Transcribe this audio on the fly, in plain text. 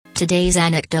Today's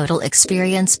Anecdotal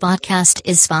Experience podcast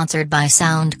is sponsored by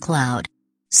SoundCloud.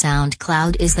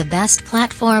 SoundCloud is the best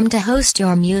platform to host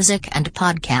your music and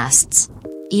podcasts.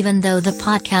 Even though the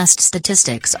podcast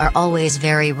statistics are always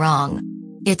very wrong.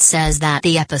 It says that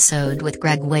the episode with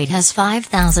Greg Wade has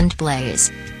 5,000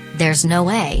 plays. There's no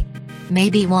way.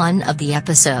 Maybe one of the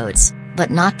episodes,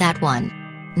 but not that one.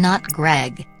 Not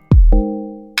Greg.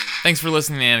 Thanks for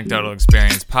listening to the Anecdotal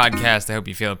Experience podcast. I hope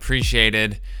you feel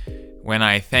appreciated when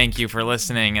I thank you for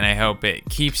listening, and I hope it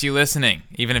keeps you listening,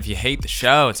 even if you hate the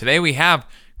show. Today we have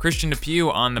Kristian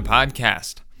DePue on the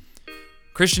podcast.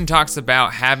 Kristian talks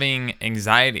about having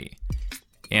anxiety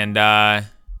and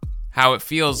how it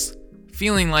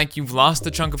feeling like you've lost a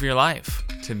chunk of your life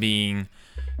to being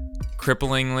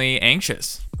cripplingly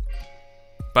anxious.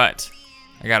 But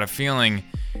I got a feeling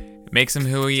it makes him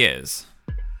who he is,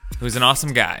 who's an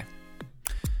awesome guy.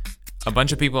 A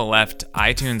bunch of people left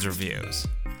iTunes reviews.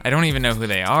 I don't even know who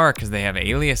they are because they have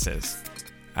aliases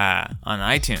on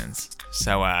iTunes.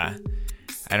 So I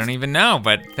don't even know,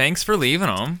 but thanks for leaving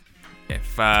them.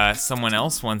 If someone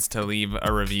else wants to leave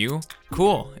a review,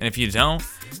 cool. And if you don't,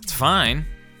 it's fine.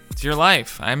 It's your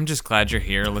life. I'm just glad you're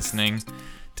here listening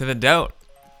to the dote.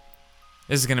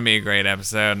 This is going to be a great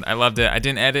episode. I loved it. I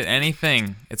didn't edit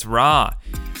anything. It's raw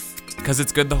because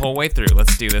it's good the whole way through.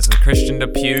 Let's do this with Kristian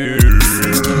DePue.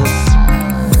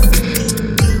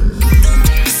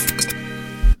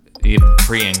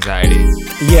 Pre-anxiety.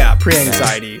 Yeah,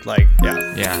 pre-anxiety.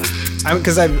 Yeah. Yeah.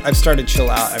 Because I've started to chill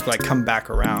out. I've come back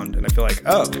around, and I feel like,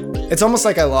 oh, it's almost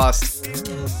like I lost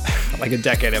like a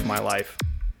decade of my life.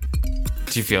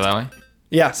 Do you feel that way?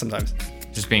 Yeah, sometimes.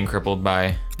 Just being crippled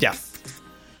by. Yeah.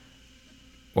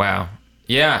 Wow.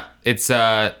 Yeah, it's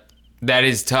that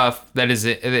is tough.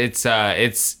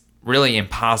 It's really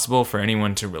impossible for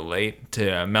anyone to relate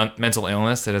to a mental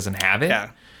illness that doesn't have it.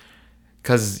 Yeah.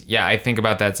 Because, I think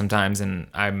about that sometimes, and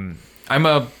I'm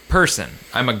a person.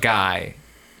 I'm a guy,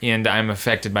 and I'm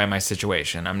affected by my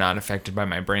situation. I'm not affected by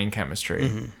my brain chemistry.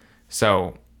 Mm-hmm.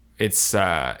 So it's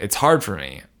hard for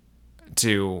me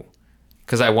to,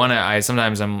 because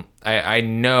I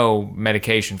know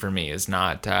medication for me is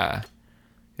not an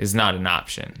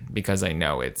option, because I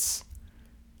know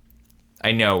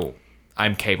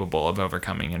I'm capable of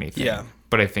overcoming anything. Yeah.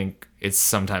 But I think it's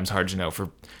sometimes hard to know for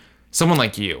someone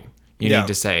like you. You need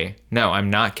to say, no, I'm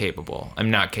not capable.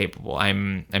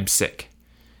 I'm sick,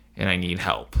 and I need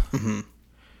help. Mm-hmm.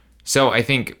 So I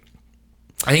think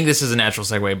this is a natural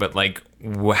segue, but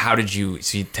how did you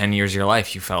see 10 years of your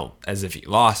life? You felt as if you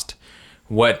lost.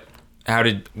 What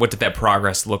did that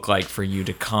progress look like for you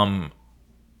to come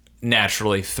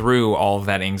naturally through all of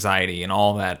that anxiety and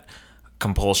all that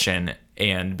compulsion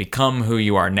and become who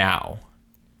you are now?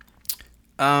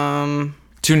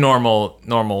 To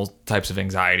normal types of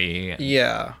anxiety,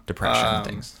 depression, and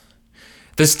things.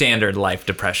 The standard life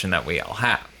depression that we all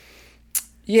have.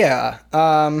 Yeah.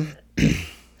 I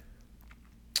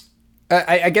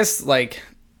guess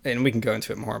and we can go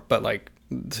into it more, but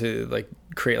to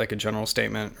create a general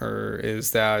statement,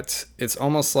 is that it's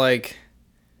almost like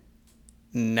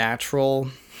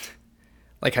natural,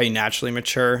 like how you naturally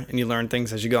mature and you learn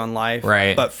things as you go in life.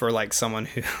 Right. But for someone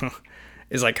who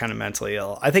is kind of mentally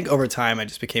ill, I think over time I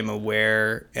just became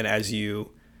aware, and as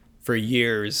you, for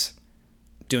years,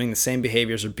 doing the same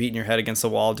behaviors or beating your head against the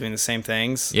wall, doing the same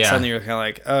things, suddenly you're kind of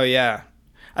like, oh yeah.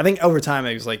 I think over time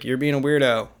I was like, you're being a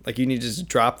weirdo. You need to just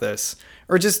drop this,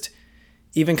 or just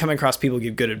even coming across people who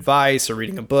give good advice or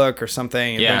reading a book or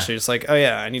something. And eventually just oh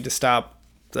yeah, I need to stop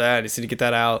that. I just need to get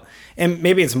that out. And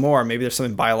maybe it's more. Maybe there's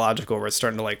something biological where it's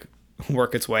starting to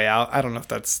work its way out. I don't know if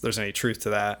there's any truth to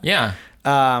that. Yeah.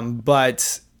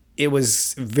 But it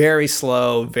was very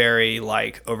slow, very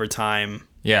over time.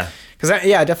 Yeah. Because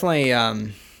I definitely.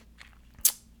 I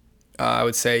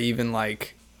would say even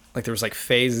there was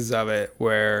phases of it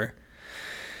where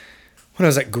when I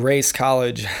was at Grace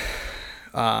College,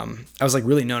 I was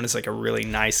really known as a really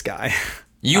nice guy.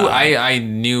 I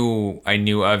knew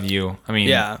of you. I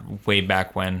mean, way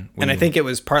back when. And I think it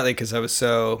was partly because I was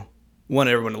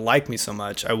wanted everyone to like me so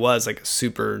much. I was a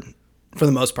super, for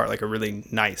the most part, a really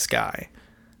nice guy.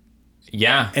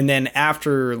 Yeah. And then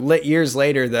after years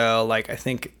later, though, I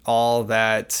think all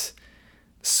that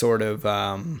sort of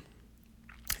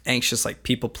anxious,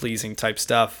 people pleasing type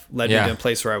stuff led me to a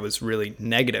place where I was really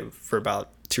negative for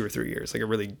about 2 or 3 years, a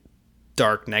really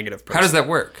dark, negative person. How does that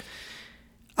work?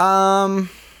 I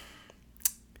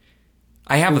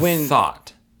have a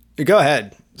thought. Go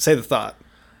ahead. Say the thought.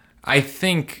 I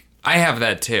think I have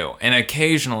that too. And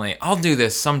occasionally, I'll do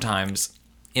this sometimes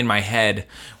in my head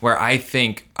where I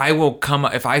think I will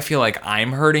if I feel like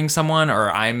I'm hurting someone or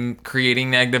I'm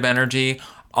creating negative energy,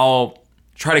 I'll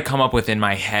try to come up with in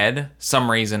my head some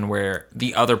reason where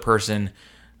the other person,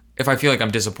 if I feel like I'm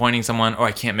disappointing someone,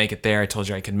 I can't make it there, I told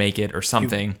you I could make it or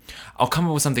something, I'll come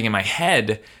up with something in my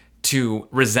head to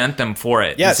resent them for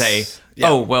it. Yes. And say,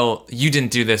 oh, well, you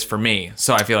didn't do this for me,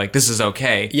 so I feel like this is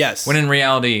okay. Yes. When in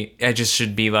reality, I just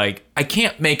should be like, I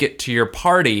can't make it to your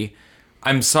party.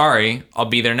 I'm sorry, I'll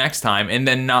be there next time. And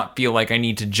then not feel like I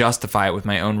need to justify it with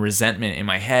my own resentment in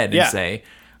my head and say,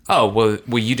 oh,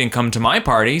 well, you didn't come to my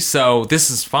party, so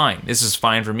this is fine. This is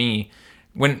fine for me.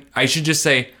 When I should just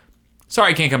say,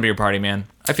 sorry, I can't come to your party, man.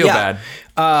 I feel bad.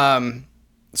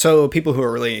 So people who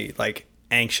are really like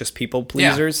anxious people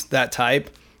pleasers, that type,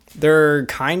 they're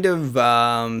kind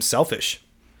of selfish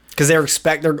because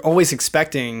they're always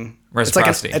expecting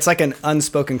reciprocity. It's like an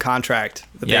unspoken contract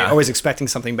that they're always expecting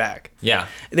something back. Yeah.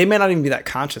 They may not even be that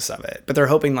conscious of it, but they're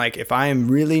hoping like, if I am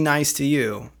really nice to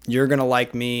you, you're going to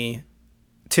like me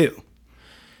too,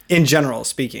 in general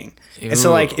speaking. Ooh, and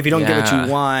so like, if you don't get what you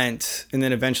want, and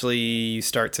then eventually you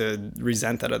start to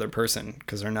resent that other person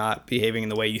because they're not behaving in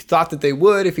the way you thought that they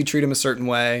would if you treat them a certain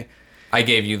way. I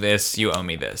gave you this, you owe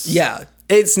me this. Yeah.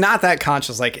 It's not that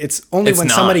conscious. Like, it's only when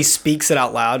somebody speaks it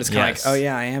out loud, it's kind of like, oh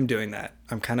yeah, I am doing that.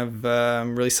 I'm kind of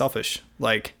really selfish.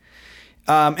 Like,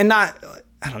 and not,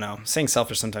 I don't know, saying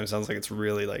selfish sometimes sounds like it's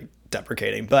really like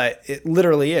deprecating, but it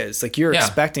literally is. Like, you're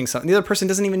expecting something. The other person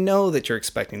doesn't even know that you're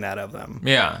expecting that of them.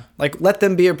 Yeah. Like, let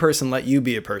them be a person, let you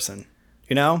be a person.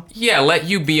 You know? Yeah, let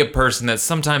you be a person that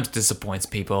sometimes disappoints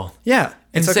people. Yeah.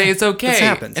 And say it's okay. This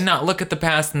happens. And not look at the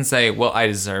past and say, well, I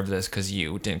deserve this because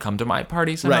you didn't come to my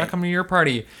party, so I'm not coming to your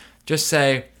party. Just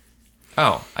say,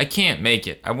 oh, I can't make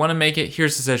it. I want to make it.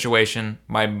 Here's the situation.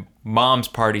 My mom's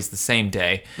party's the same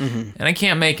day, and I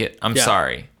can't make it. I'm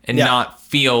sorry. And not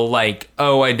feel like,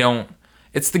 oh, I don't.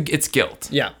 It's guilt.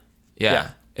 Yeah.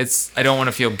 I don't want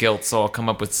to feel guilt, so I'll come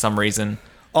up with some reason.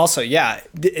 Also,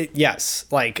 yes,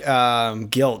 like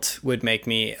guilt would make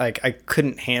me, like, I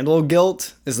couldn't handle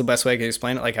guilt is the best way I could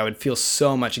explain it. Like, I would feel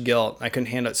so much guilt. I couldn't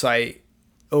handle it. So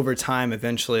over time,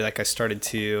 eventually, like,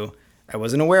 I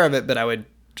wasn't aware of it, but I would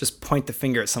just point the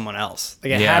finger at someone else.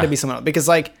 Like, it had to be someone else because,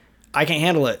 like, I can't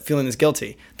handle it feeling this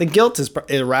guilty. The guilt is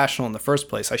irrational in the first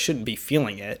place. I shouldn't be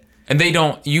feeling it. And they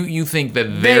don't, you think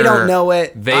that they don't know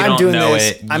it. I'm doing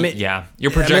this.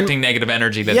 You're projecting negative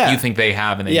energy that you think they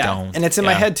have and they don't. And it's in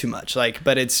my head too much. Like,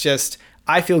 but it's just,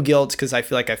 I feel guilt because I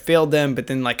feel like I failed them, but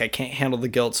then like I can't handle the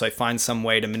guilt, so I find some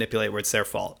way to manipulate where it's their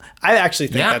fault. I actually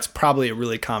think that's probably a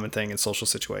really common thing in social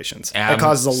situations. It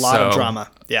causes a lot of drama.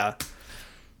 Yeah.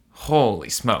 Holy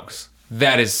smokes.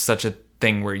 That is such a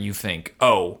thing where you think,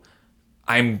 oh,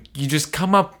 you just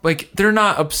come up, like, they're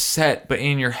not upset, but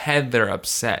in your head they're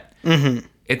upset. Mm-hmm.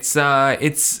 It's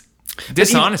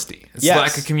dishonesty. It's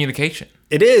lack of communication.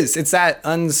 It is. It's that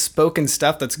unspoken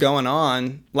stuff that's going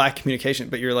on, lack of communication,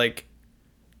 but you're like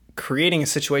creating a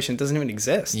situation that doesn't even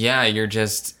exist. Yeah, you're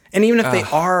just... And even if they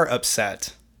are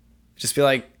upset, just be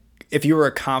like, if you were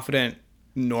a confident,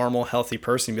 normal, healthy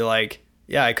person, be like,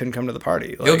 yeah, I couldn't come to the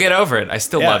party. Like, you'll get over it. I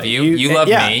still love you. You love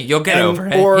me. You'll get over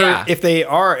it. Or if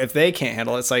they can't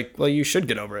handle it, it's like, well, you should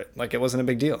get over it. Like, it wasn't a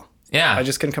big deal. Yeah. I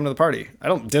just couldn't come to the party. I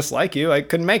don't dislike you. I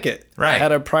couldn't make it. Right. I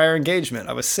had a prior engagement.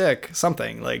 I was sick.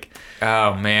 Something like.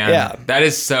 Oh man. Yeah. That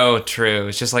is so true.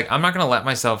 It's just like, I'm not gonna let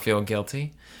myself feel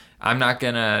guilty. I'm not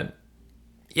gonna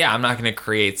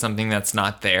create something that's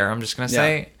not there. I'm just gonna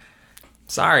say,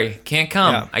 sorry, can't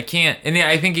come. Yeah. I can't. And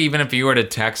I think even if you were to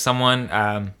text someone,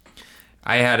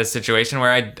 I had a situation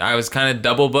where I was kind of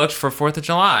double booked for 4th of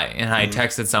July, and I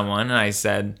texted someone and I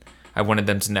said I wanted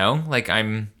them to know, like,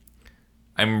 I'm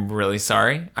really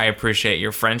sorry. I appreciate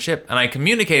your friendship, and I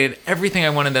communicated everything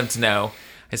I wanted them to know.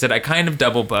 I said I kind of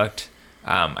double booked.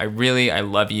 I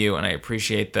love you, and I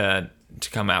appreciate to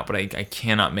come out, but I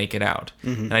cannot make it out.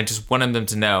 Mm-hmm. And I just wanted them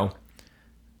to know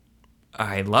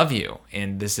I love you,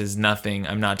 and this is nothing.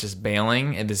 I'm not just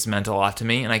bailing, and this meant a lot to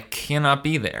me, and I cannot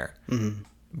be there. Mm-hmm.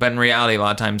 But in reality, a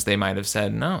lot of times they might have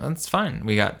said, no, that's fine.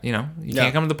 We got, you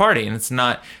can't come to the party. And it's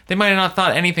not, they might have not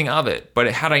thought anything of it.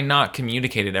 But had I not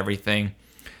communicated everything,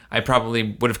 I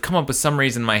probably would have come up with some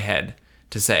reason in my head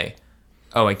to say,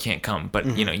 oh, I can't come. But,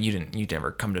 you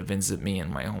never come to visit me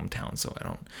in my hometown. So I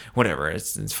don't, whatever,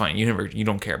 it's fine. You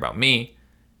don't care about me.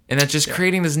 And that's just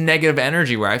creating this negative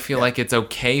energy where I feel like it's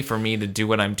okay for me to do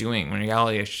what I'm doing. When in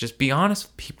reality, I should just be honest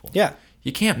with people. Yeah.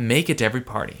 You can't make it to every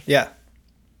party. Yeah.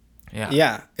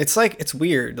 Yeah. It's like, it's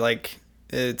weird. Like,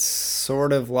 it's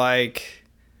sort of like,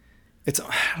 I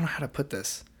don't know how to put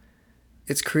this.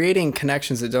 It's creating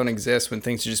connections that don't exist when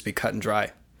things should just be cut and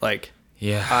dry. Like,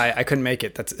 I couldn't make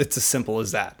it. It's as simple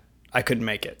as that. I couldn't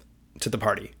make it to the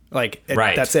party. Like,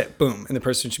 that's it. Boom. And the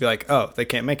person should be like, oh, they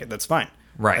can't make it. That's fine.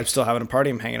 Right. I'm still having a party.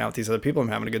 I'm hanging out with these other people. I'm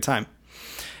having a good time.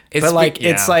 It's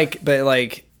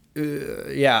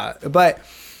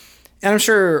and I'm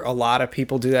sure a lot of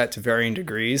people do that to varying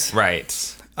degrees.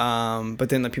 Right. But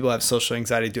then the people who have social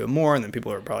anxiety do it more, and then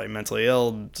people who are probably mentally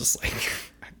ill just like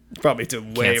probably do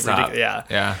way ridiculous.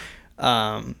 Yeah.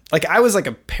 Like I was like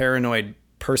a paranoid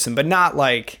person, but not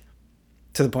like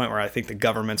to the point where I think the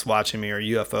government's watching me or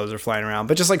UFOs are flying around,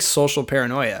 but just like social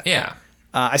paranoia. Yeah.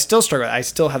 I still struggle. I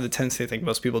still have the tendency to think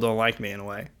most people don't like me in a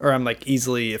way, or I'm like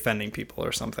easily offending people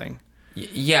or something.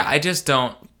 Yeah, I just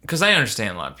don't, because I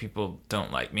understand a lot of people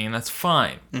don't like me, and that's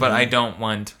fine. But I don't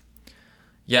want.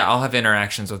 Yeah, I'll have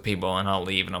interactions with people, and I'll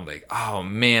leave, and I'm like, oh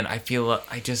man, I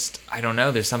don't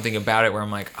know. There's something about it where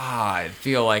I'm like, I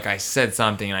feel like I said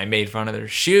something and I made fun of their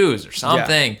shoes or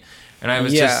something, and I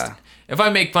was just. If I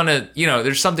make fun of,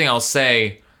 there's something I'll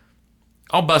say,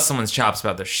 I'll bust someone's chops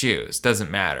about their shoes.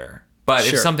 Doesn't matter. But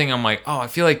if something I'm like, I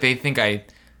feel like they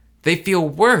feel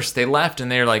worse. They left and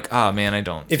they're like, oh man, I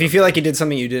don't. If you feel like you did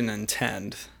something you didn't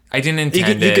intend. I didn't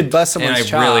intend it. You could bust someone's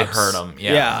chops. And I really hurt them.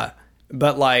 Yeah.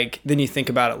 But like, then you think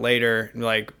about it later,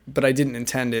 like, but I didn't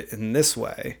intend it in this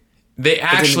way. They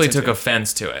actually took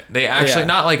offense to it. They actually,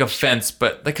 not like offense,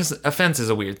 but like, because offense is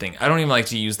a weird thing. I don't even like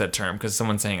to use that term because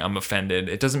someone's saying I'm offended.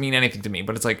 It doesn't mean anything to me,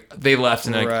 but it's like they left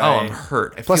and they're like, oh, I'm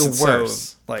hurt. I feel worse.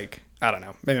 So, like, I don't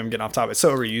know. Maybe I'm getting off topic. It's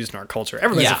so overused in our culture.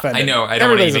 Everybody's offended. I know. I don't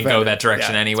want to even go that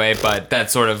direction anyway, but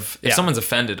that's sort of, if someone's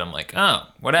offended, I'm like, oh,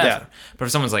 whatever. Yeah. But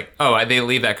if someone's like, they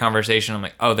leave that conversation, I'm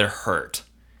like, oh, they're hurt.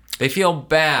 They feel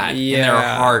bad in their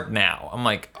heart now. I'm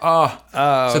like,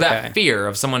 so that fear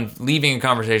of someone leaving a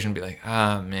conversation and be like,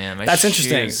 oh man, my that's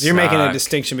interesting. Suck. You're making a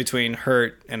distinction between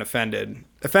hurt and offended.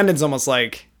 Offended's almost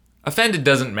like offended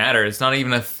doesn't matter. It's not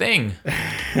even a thing.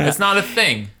 It's not a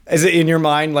thing. Is it in your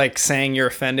mind like saying you're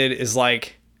offended is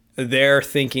like they're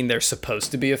thinking they're supposed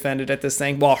to be offended at this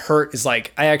thing, while hurt is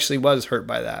like I actually was hurt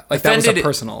by that. Like offended, that was a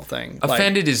personal thing.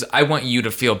 Offended is I want you to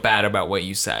feel bad about what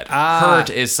you said. Hurt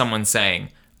is someone saying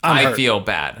I feel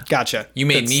bad. Gotcha. You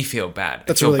made me feel bad.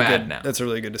 That's I feel really bad good. now. That's a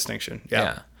really good distinction.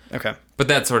 Yeah. Okay. But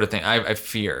that sort of thing, I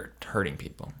fear hurting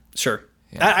people. Sure.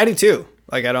 Yeah. I do too.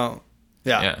 Like I don't.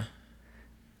 Yeah.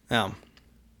 Yeah.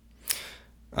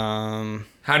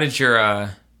 How did your?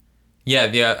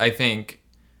 I think.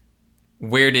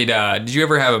 Where did you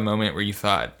ever have a moment where you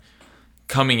thought,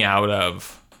 coming out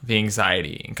of the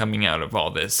anxiety and coming out of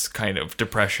all this kind of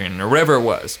depression or whatever it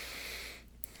was?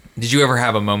 Did you ever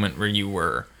have a moment where you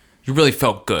really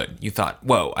felt good? You thought,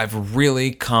 whoa, I've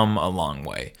really come a long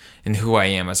way in who I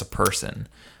am as a person.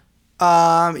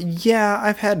 Yeah,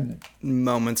 I've had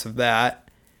moments of that.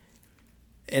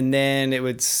 And then it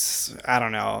would, I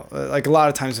don't know, like a lot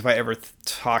of times if I ever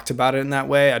talked about it in that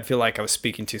way, I'd feel like I was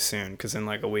speaking too soon. Because in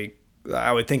like a week,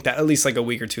 I would think that at least like a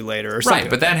week or two later or something. Right,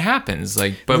 but that happens.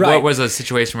 What was a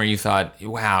situation where you thought,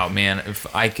 wow, man,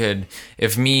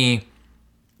 if me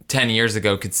 10 years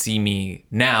ago could see me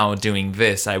now doing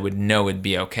this, I would know it'd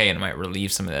be okay and it might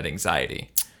relieve some of that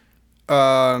anxiety.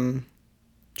 Where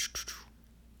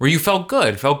you felt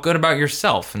good about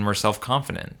yourself and were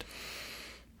self-confident.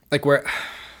 Like where,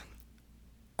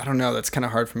 I don't know, that's kind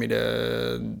of hard for me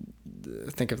to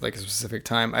think of like a specific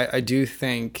time. I do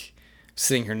think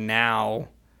sitting here now,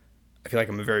 I feel like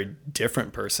I'm a very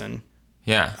different person.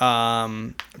 Yeah.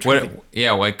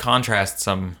 What contrasts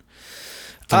some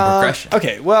progression?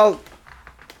 Okay, well,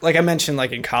 like I mentioned,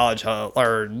 like in college,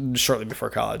 or shortly before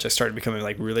college, I started becoming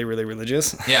like really, really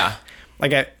religious. Yeah.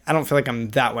 Like I don't feel like I'm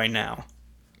that way now.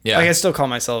 Yeah. Like I still call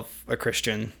myself a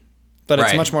Christian, but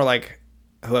it's much more like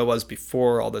who I was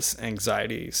before all this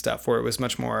anxiety stuff, where it was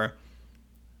much more,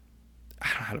 I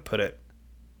don't know how to put it,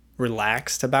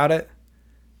 relaxed about it.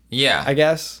 Yeah. I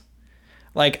guess.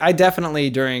 Like I definitely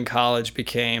during college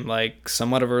became like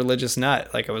somewhat of a religious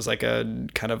nut. Like I was like a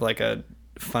kind of like a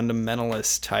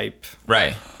fundamentalist type.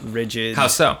 Right. Rigid. How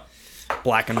so?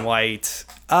 Black and white.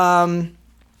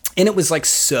 And it was like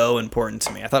so important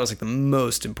to me. I thought it was like the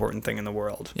most important thing in the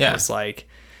world. Yeah. It was like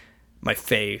my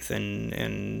faith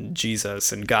and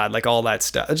Jesus and God, like all that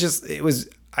stuff. It was,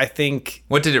 I think.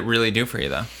 What did it really do for you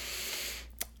though?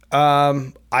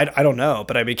 I don't know,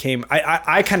 but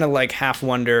I kind of like half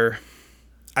wonder.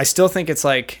 I still think it's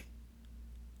like,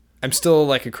 I'm still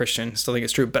like a Christian, still think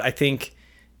it's true, but I think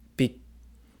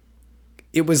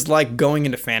it was like going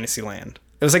into fantasy land.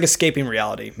 It was like escaping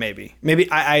reality, maybe.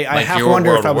 I like half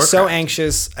wonder if I was so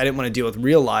anxious, I didn't want to deal with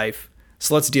real life,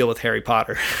 so let's deal with Harry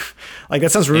Potter. Like,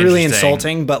 that sounds really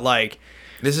insulting, but like...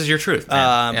 This is your truth,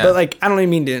 man. But like, I don't even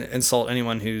mean to insult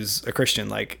anyone who's a Christian.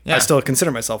 Like, I still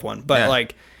consider myself one. But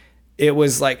like, it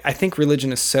was like, I think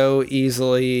religion is so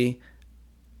easily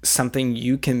something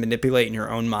you can manipulate in your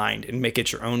own mind and make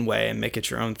it your own way and make it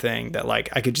your own thing, that like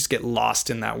I could just get lost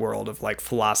in that world of like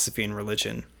philosophy and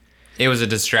religion. It was a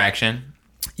distraction.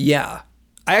 Yeah.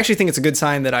 I actually think it's a good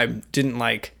sign that I didn't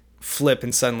like flip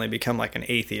and suddenly become like an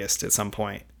atheist at some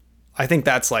point. I think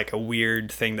that's like a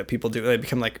weird thing that people do. They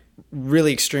become like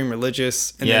really extreme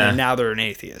religious and then now they're an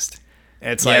atheist.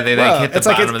 It's like, they like hit the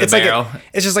bottom of the barrel.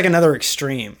 It's just like another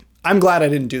extreme. I'm glad I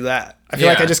didn't do that. I feel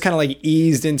like I just kind of like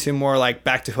eased into more like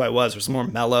back to who I was. It was more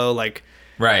mellow, like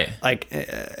right. Like,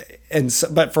 and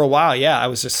so, but for a while, I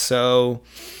was just so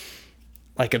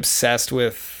like obsessed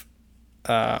with,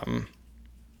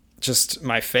 just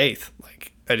my faith.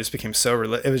 Like I just became so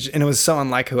religious. It was so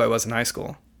unlike who I was in high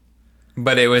school.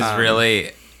 But it was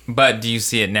really. But do you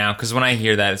see it now? Because when I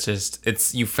hear that,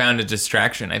 it's you found a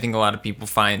distraction. I think a lot of people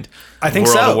find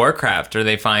World of Warcraft, or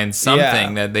they find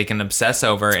something that they can obsess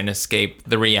over and escape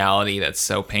the reality that's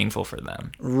so painful for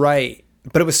them. Right.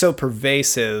 But it was so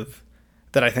pervasive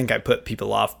that I think I put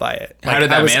people off by it. Like, how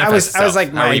did that manifest itself? I was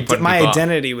like, my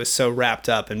identity was so wrapped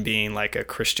up in being like a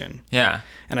Christian. Yeah.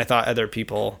 And I thought other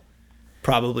people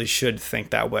probably should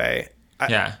think that way.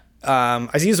 Yeah. I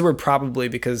use the word probably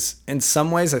because in some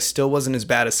ways I still wasn't as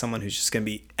bad as someone who's just going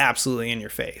to be absolutely in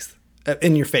your face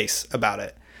about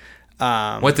it.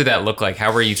 What did that look like?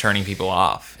 How were you turning people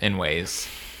off in ways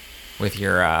with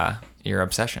your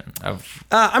obsession of?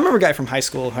 I remember a guy from high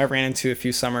school I ran into a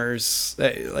few summers,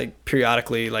 like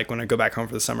periodically, like when I go back home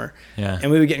for the summer. Yeah.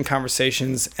 And we would get in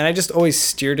conversations, and I just always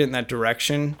steered it in that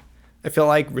direction. I feel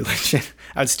like religion.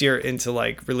 I'd steer it into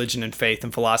like religion and faith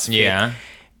and philosophy. Yeah.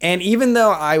 And even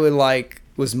though I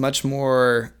was much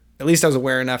more, at least I was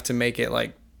aware enough to make it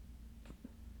like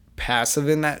passive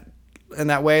in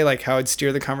that way, like how I'd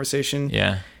steer the conversation.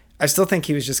 Yeah. I still think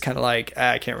he was just kind of like,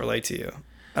 I can't relate to you.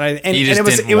 And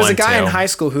it was a guy in high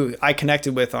school who I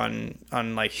connected with on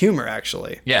like humor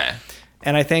actually. Yeah.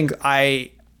 And I think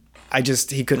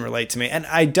he couldn't relate to me. And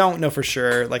I don't know for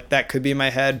sure, like that could be in my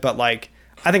head, but like,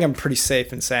 I think I'm pretty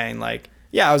safe in saying like,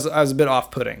 I was a bit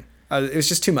off-putting. It was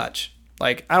just too much.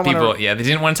 Like, I don't want to... Yeah, they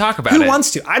didn't want to talk about it. Who wants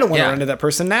to? I don't want to run into that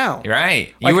person now. You're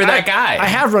right. Like, you were that guy. I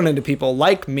have run into people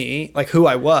like me, like who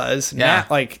I was. Yeah.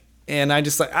 And I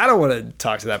just like, I don't want to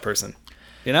talk to that person.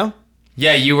 You know?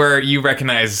 Yeah, you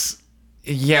recognize...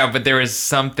 Yeah, but there was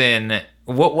something...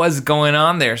 What was going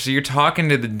on there? So you're talking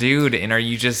to the dude, and are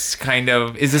you just kind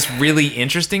of... Is this really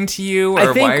interesting to you?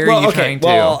 Or why are you trying to...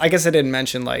 Well, I guess I didn't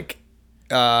mention, like...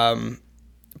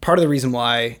 part of the reason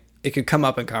why it could come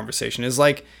up in conversation is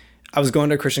like... I was going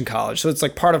to a Christian college, so it's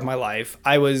like part of my life.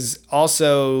 I was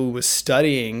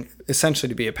studying essentially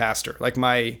to be a pastor. Like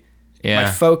my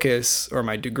focus or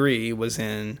my degree was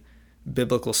in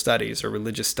biblical studies or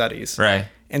religious studies. Right.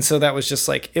 And so that was just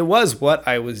like, it was what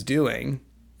I was doing,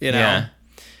 you know? Yeah.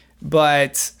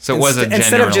 But so it was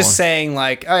instead of just saying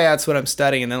like, oh yeah, that's what I'm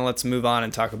studying, and then let's move on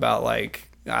and talk about like,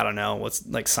 I don't know, what's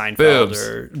like Seinfeld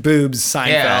or boobs,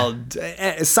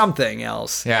 Seinfeld, something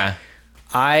else. Yeah.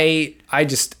 I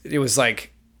just, it was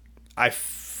like,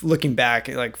 looking back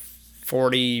at like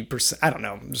 40%, I don't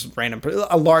know, just random,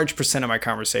 a large percent of my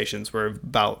conversations were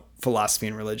about philosophy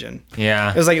and religion.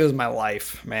 Yeah. It was my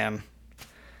life, man.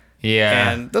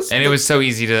 Yeah. And it was so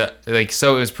easy to, like,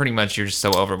 so it was pretty much, you're just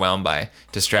so overwhelmed by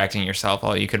distracting yourself.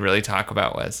 All you could really talk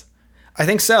about was. I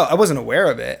think so. I wasn't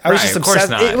aware of it. I was just obsessed.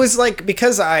 Of course not. It was like,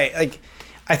 because I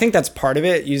think that's part of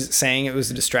it, you saying it was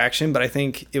a distraction, but I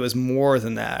think it was more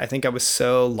than that. I think I was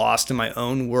so lost in my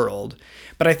own world.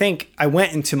 But I think I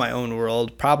went into my own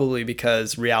world probably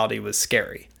because reality was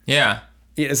scary. Yeah.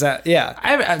 Is that, yeah.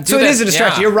 So it is a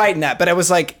distraction. Yeah. You're right in that. But I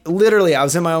was like, literally, I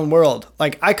was in my own world.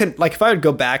 Like, I could, like, if I would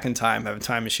go back in time, have a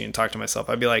time machine, and talk to myself,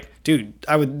 I'd be like, dude,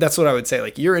 that's what I would say.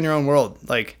 Like, you're in your own world.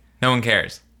 Like, no one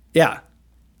cares. Yeah.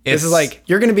 This is like,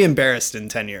 you're going to be embarrassed in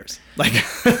 10 years. Like,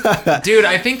 dude,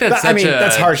 I think that's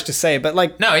that's harsh to say, but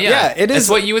like, no, yeah, it is. It's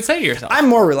what you would say to yourself. I'm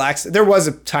more relaxed. There was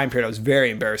a time period I was very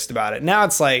embarrassed about it. Now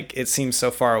it's like, it seems so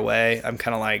far away. I'm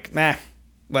kind of like, meh,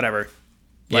 whatever.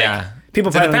 Like, yeah.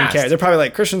 People probably don't even care. They're probably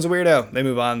like, Christian's a weirdo. They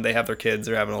move on. They have their kids.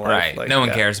 They're having a life. Right. Like, no one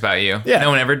cares about you. Yeah.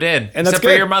 No one ever did. And except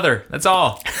for your mother. That's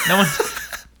all. No one.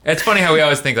 It's funny how we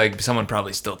always think like someone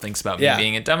probably still thinks about me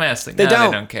being a dumbass. Like, they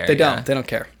don't care. They don't. They don't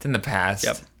care. It's in the past.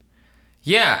 Yep.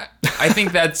 Yeah, I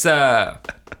think that's it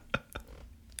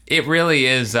really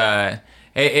is that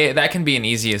can be an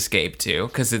easy escape too,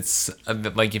 because it's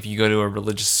like if you go to a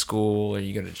religious school or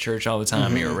you go to church all the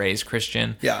time, or you're raised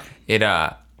Christian,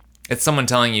 it's someone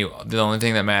telling you the only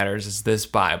thing that matters is this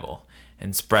Bible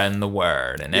and spreading the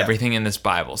word and everything in this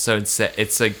Bible. So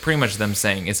it's like pretty much them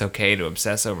saying it's okay to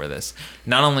obsess over this.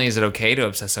 Not only is it okay to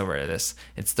obsess over this,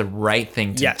 it's the right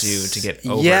thing to do to get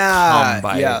overcome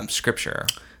by Scripture.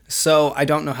 So I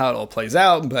don't know how it all plays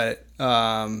out, but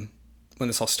when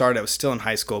this all started, I was still in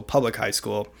high school, public high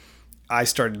school. I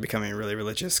started becoming really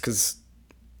religious because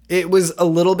it was a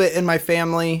little bit in my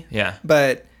family. Yeah.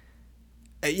 But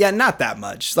yeah, not that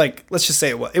much. Like, let's just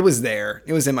say it was there.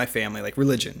 It was in my family, like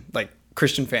religion, like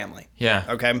Christian family. Yeah.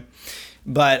 Okay.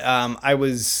 But I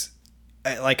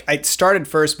started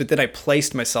first, but then I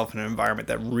placed myself in an environment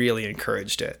that really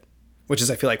encouraged it, which is,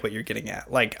 I feel like, what you're getting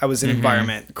at. Like, I was in an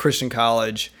environment, Christian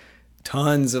college,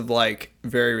 tons of like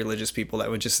very religious people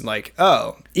that would just like,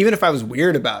 oh, even if I was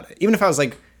weird about it, even if I was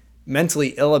like mentally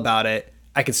ill about it,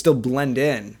 I could still blend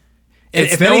in. And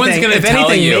if no one's going to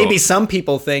tell you, maybe some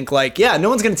people think like, yeah, no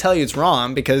one's going to tell you it's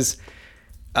wrong because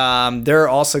they're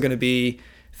also going to be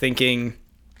thinking,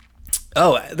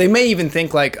 oh, they may even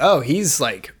think like, oh, he's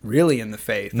like really in the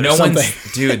faith. No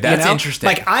one's, dude, that's interesting.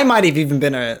 Like, I might have even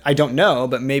been I don't know,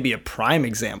 but maybe a prime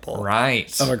example.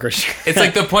 Right. Of a Christian. It's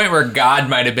like the point where God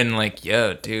might have been like,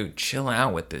 yo, dude, chill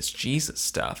out with this Jesus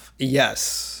stuff.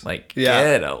 Yes. Like,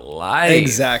 get a life.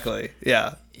 Exactly.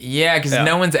 Yeah. Yeah, because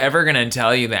no one's ever going to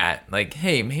tell you that. Like,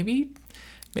 hey, maybe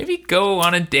go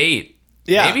on a date.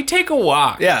 Yeah. Maybe take a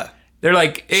walk. Yeah. They're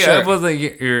like, hey, Sure. I was like,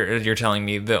 you're telling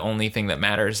me the only thing that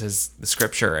matters is the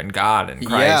scripture and God and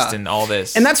Christ and all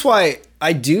this. And that's why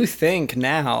I do think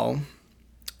now,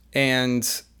 and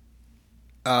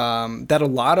that a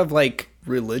lot of like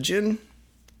religion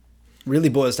really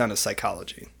boils down to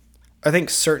psychology. I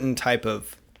think certain type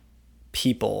of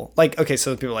people, like, okay,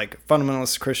 so people like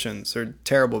fundamentalist Christians are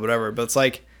terrible, whatever, but it's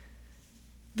like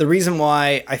the reason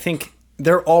why I think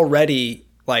they're already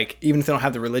like, even if they don't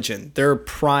have the religion, they're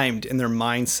primed in their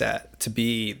mindset to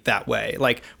be that way.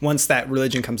 Like, once that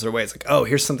religion comes their way, it's like, oh,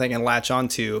 here's something I can latch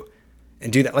onto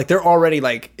and do that. Like, they're already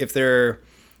like, if they're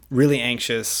really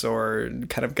anxious or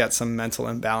kind of got some mental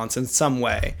imbalance in some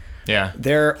way,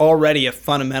 they're already a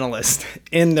fundamentalist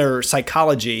in their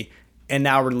psychology. And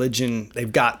now religion,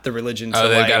 they've got the religion. Oh,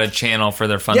 they've got a channel for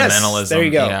their fundamentalism. Yes, there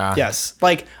you go. Yeah. Yes.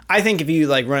 Like, I think if you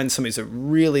like run into somebody who's a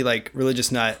really like religious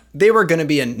nut, they were going to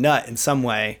be a nut in some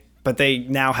way, but they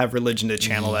now have religion to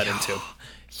channel that into.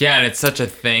 Yeah, and it's such a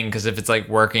thing because if it's like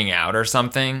working out or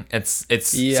something, it's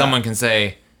someone can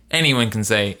say, anyone can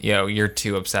say, yo, you're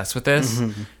too obsessed with this.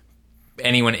 Mm-hmm.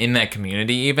 Anyone in that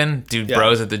community even, dude,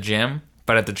 bros at the gym,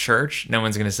 but at the church, no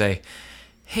one's going to say,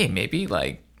 hey, maybe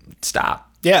like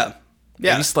stop. Yeah.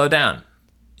 Yeah. Maybe slow down.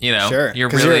 You know, sure. You're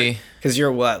really... Because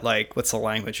you're what? Like, what's the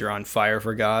language? You're on fire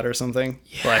for God or something?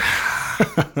 Yeah.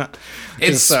 Like,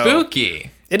 it's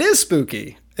spooky. It is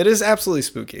spooky. It is absolutely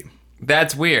spooky.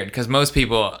 That's weird because most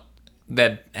people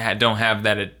that don't have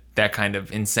that kind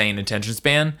of insane attention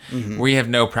span, we have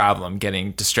no problem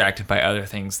getting distracted by other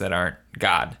things that aren't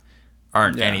God,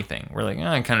 aren't anything. We're like, oh,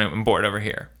 I'm bored over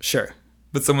here. Sure.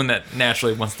 But someone that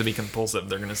naturally wants to be compulsive,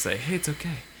 they're going to say, hey, it's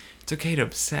okay. It's okay to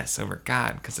obsess over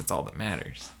God because it's all that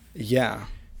matters. Yeah.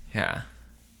 Yeah.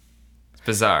 It's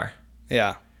bizarre.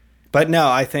 Yeah. But no,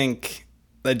 I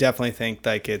definitely think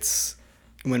like it's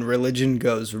when religion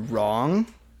goes wrong,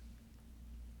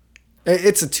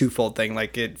 it's a twofold thing.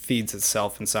 Like, it feeds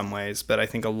itself in some ways, but I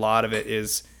think a lot of it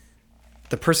is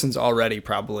the person's already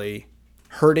probably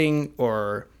hurting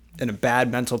or in a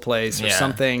bad mental place or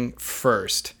something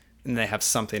first. And they have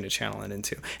something to channel it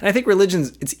into. And I think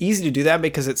it's easy to do that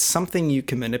because it's something you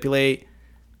can manipulate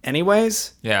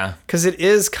anyways. Yeah. Because it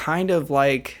is kind of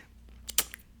like,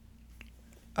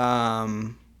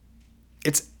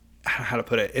 it's, how to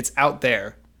put it, it's out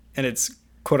there and it's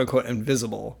quote unquote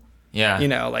invisible. Yeah. You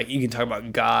know, like, you can talk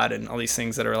about God and all these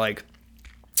things that are like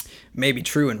maybe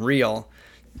true and real,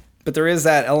 but there is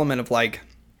that element of like,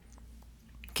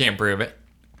 can't prove it.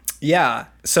 Yeah,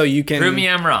 so you can... Prove me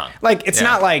I'm wrong. Like, it's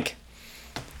not like...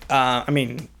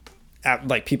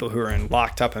 like, people who are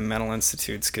locked up in mental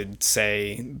institutes could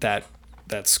say that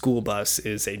school bus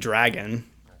is a dragon,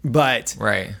 but...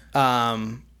 Right.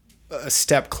 A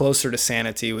step closer to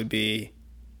sanity would be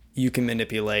you can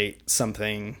manipulate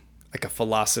something like a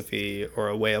philosophy or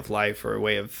a way of life or a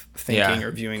way of thinking or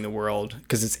viewing the world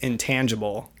because it's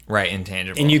intangible. Right,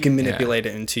 intangible. And you can manipulate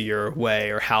it into your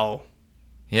way or how...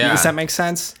 Yeah. Does that make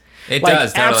sense? It like,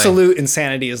 does, totally. Absolute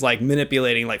insanity is like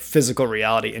manipulating like physical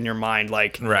reality in your mind.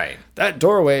 Like, that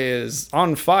doorway is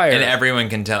on fire. And everyone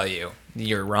can tell you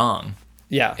you're wrong.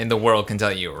 Yeah. And the world can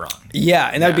tell you you're wrong.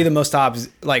 Yeah. And that'd be the most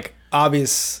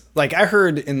obvious. Like, I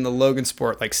heard in the Logan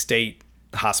Sport, like, state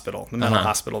hospital, the mental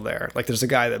hospital there, like, there's a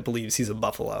guy that believes he's a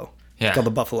buffalo. Yeah. Called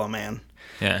the Buffalo Man.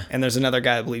 Yeah. And there's another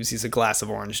guy that believes he's a glass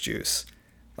of orange juice.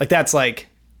 Like, that's like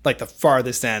the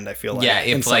farthest end, I feel like. Yeah,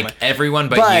 if like everyone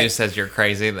but you says you're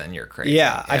crazy, then you're crazy.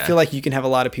 Yeah, I feel like you can have a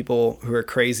lot of people who are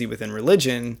crazy within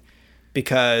religion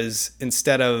because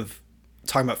instead of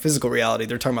talking about physical reality.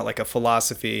 They're talking about like a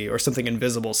philosophy or something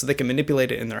invisible, so they can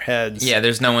manipulate it in their heads. Yeah,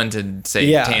 there's no one to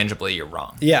say tangibly you're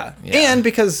wrong. Yeah. And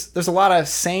because there's a lot of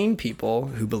sane people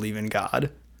who believe in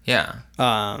God. Yeah.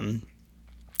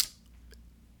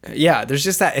 Yeah, there's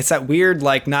just that, it's that weird,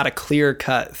 like, not a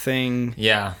clear-cut thing.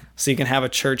 Yeah. So you can have a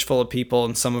church full of people,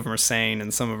 and some of them are sane,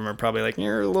 and some of them are probably like,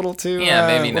 you're a little too,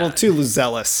 maybe a little not. too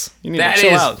zealous. You need That to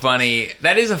chill is out. funny.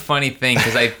 That is a funny thing,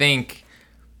 because I think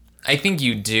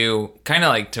you do kind of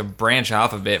like to branch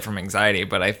off a bit from anxiety,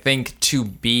 but I think to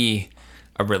be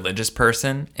a religious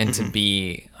person and to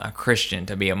be a Christian,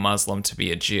 to be a Muslim, to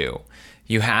be a Jew,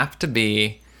 you have to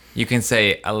be, you can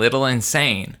say a little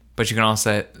insane, but you can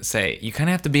also say you kind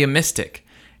of have to be a mystic.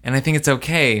 And I think it's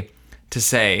okay to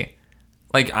say,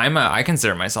 like, I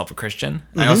consider myself a Christian.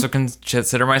 I also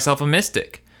consider myself a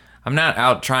mystic. I'm not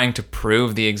out trying to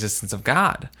prove the existence of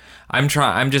God. I'm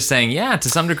just saying, yeah, to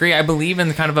some degree, I believe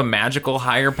in kind of a magical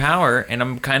higher power, and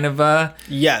I'm kind of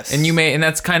yes. And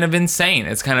that's kind of insane.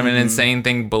 It's kind of an insane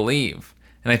thing to believe,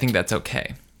 and I think that's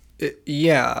okay.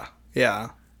 Yeah.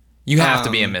 You have to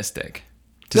be a mystic.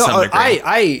 To some degree.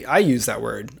 I use that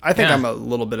word. I think I'm a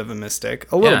little bit of a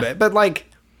mystic, a little bit, but like,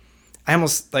 I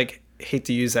almost like hate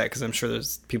to use that because I'm sure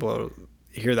there's people who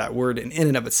hear that word, and in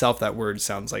and of itself, that word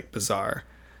sounds like bizarre.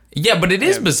 Yeah, but it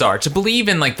is bizarre to believe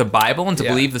in like the Bible and to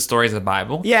believe the stories of the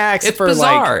Bible. Yeah, it's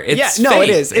bizarre. Like, it's no, faith. it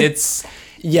is.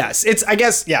 It's I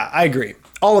guess, yeah, I agree.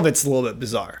 All of it's a little bit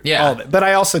bizarre. Yeah, all of it. But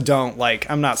I also don't like.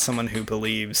 I'm not someone who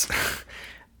believes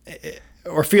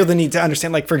or feel the need to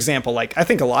understand. Like, for example, like I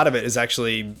think a lot of it is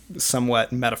actually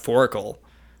somewhat metaphorical.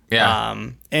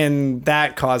 Yeah, and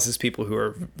that causes people who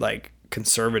are like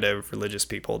conservative religious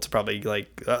people to probably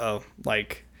like,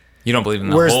 like. You don't believe in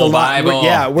the whole Bible.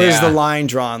 Where's the line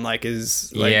drawn? Like,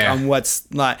 is like on what's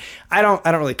not. I don't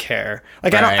really care.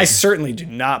 Like, I certainly do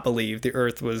not believe the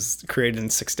Earth was created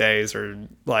in 6 days or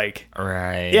like.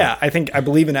 Right. Yeah, I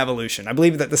believe in evolution. I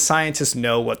believe that the scientists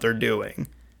know what they're doing.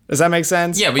 Does that make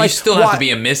sense? Yeah, but like, you still have to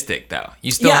be a mystic, though. You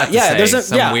still have to say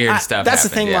some weird stuff. That's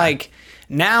happened. The thing. Yeah. Like,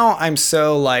 now I'm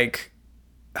so like.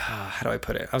 How do I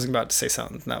put it? I was about to say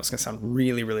something that was going to sound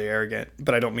really, really arrogant,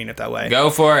 but I don't mean it that way. Go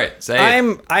for it. Say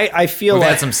it. I feel We've like...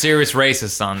 had some serious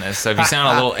racists on this, so if you sound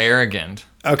a little arrogant.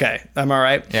 Okay, I'm all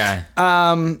right. Yeah.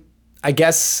 I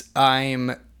guess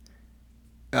I'm...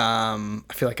 I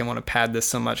feel like I want to pad this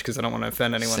so much because I don't want to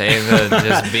offend anyone.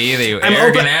 Just be the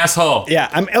arrogant asshole. Yeah,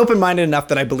 I'm open-minded enough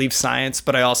that I believe science,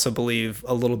 but I also believe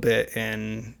a little bit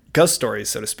in ghost stories,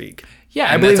 so to speak. Yeah,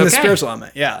 I believe in the spiritual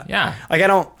element. Yeah. Yeah. Like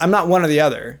I'm not one or the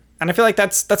other. And I feel like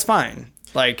that's fine.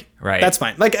 Like, that's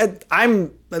fine. Like,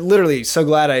 I'm literally so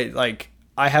glad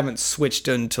I haven't switched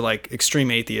into like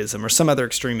extreme atheism or some other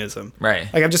extremism.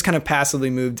 Right. Like, I've just kind of passively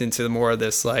moved into more of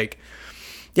this, like,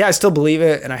 yeah, I still believe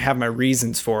it and I have my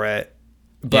reasons for it,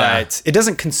 but it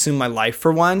doesn't consume my life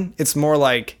for one. It's more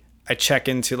like I check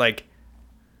into like,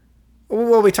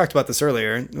 well, we talked about this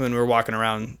earlier when we were walking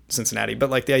around Cincinnati, but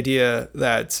like the idea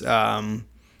that I'm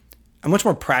much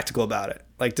more practical about it.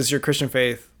 Like, does your Christian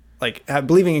faith, like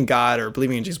believing in God or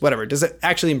believing in Jesus, whatever, does it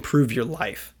actually improve your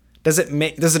life? Does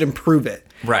it improve it?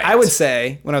 Right. I would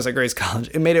say when I was at Grace College,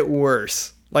 it made it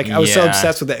worse. Like, I was so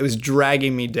obsessed with it. It was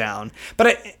dragging me down.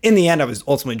 But in the end, I was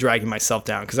ultimately dragging myself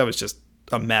down because I was just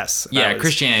a mess. Yeah,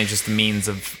 Christianity is just the means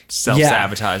of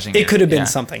self-sabotaging. It could have been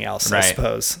something else, I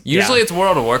suppose. Usually it's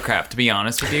World of Warcraft, to be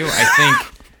honest with you.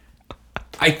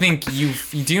 I think you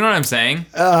do you know what I'm saying?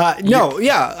 No,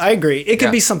 yeah, I agree. It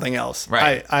could be something else.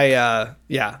 Right.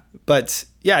 But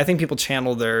yeah, I think people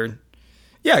channel their,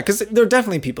 because there are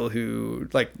definitely people who,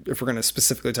 like, if we're going to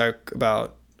specifically talk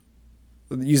about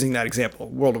using that example,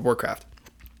 World of Warcraft,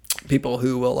 people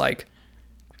who will like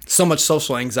so much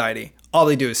social anxiety. All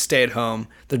they do is stay at home.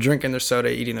 They're drinking their soda,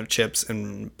 eating their chips,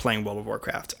 and playing World of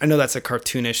Warcraft. I know that's a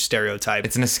cartoonish stereotype.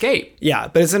 It's an escape. Yeah,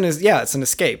 but it's an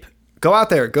escape. Go out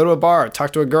there, go to a bar,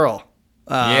 talk to a girl.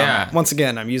 Once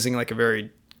again, I'm using like a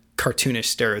very cartoonish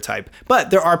stereotype, but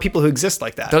there are people who exist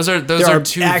like that. Those are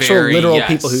two actual very, literal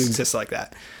people who exist like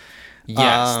that.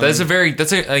 Yes,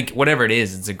 that's a like whatever it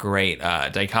is. It's a great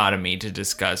dichotomy to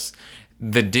discuss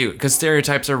the dude, because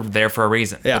stereotypes are there for a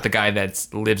reason. Yeah. But the guy that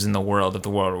lives in the world of the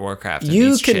World of Warcraft, and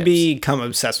you eats can chips. become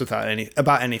obsessed with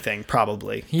about anything,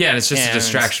 probably. Yeah, and it's just a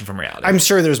distraction from reality. I'm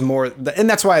sure there's more, and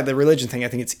that's why the religion thing, I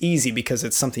think it's easy because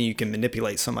it's something you can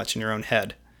manipulate so much in your own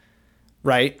head,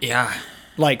 right? Yeah,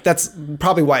 like that's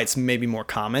probably why it's maybe more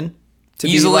common to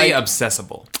easily be like,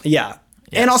 accessible. Yeah.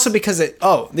 Yes. And also because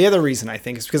the other reason I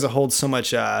think is because it holds so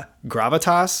much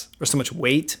gravitas or so much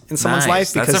weight in someone's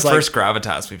life. Because that's the first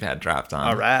gravitas we've had dropped on.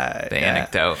 All right. The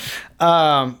anecdote.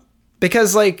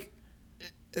 Because like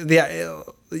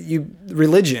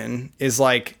religion is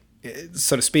like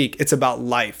so to speak. It's about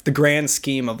life, the grand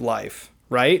scheme of life,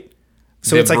 right?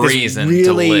 So The it's like this reason to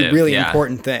really, live, really yeah.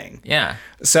 important thing. Yeah.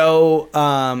 So,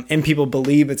 and people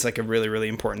believe it's like a really, really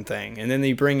important thing. And then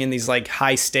they bring in these like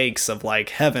high stakes of like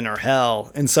heaven or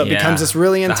hell. And so it becomes this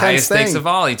really intense the highest thing. stakes of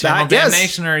all, eternal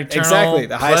damnation or eternal exactly,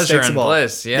 the highest pleasure stakes and of all.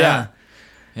 bliss. Yeah.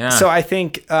 So I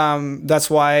think that's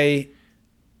why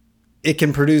it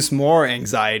can produce more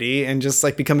anxiety and just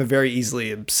like become a very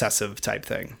easily obsessive type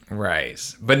thing.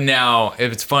 Right. But now,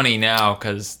 if it's funny now,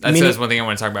 because that's one thing I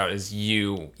want to talk about is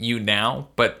you now,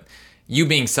 but you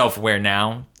being self-aware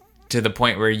now to the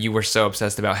point where you were so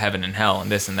obsessed about heaven and hell and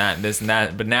this and that and this and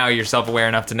that. But now you're self-aware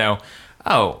enough to know,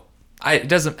 it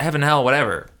doesn't heaven, hell,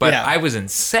 whatever. But I was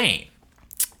insane.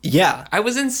 Yeah. I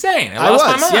was insane. I lost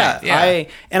my mind. Yeah.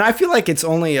 I feel like it's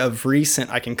only of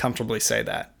recent I can comfortably say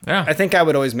that. Yeah. I think I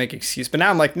would always make excuse, but now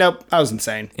I'm like, nope, I was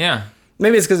insane. Yeah.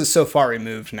 Maybe it's because it's so far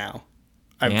removed now.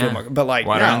 I feel more, but like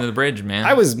water under the bridge, man.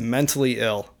 I was mentally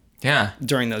ill. Yeah.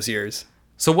 During those years.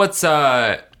 So what's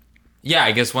I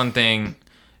guess one thing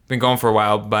been going for a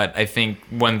while, but I think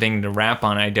one thing to wrap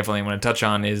on I definitely want to touch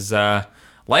on is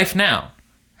life now.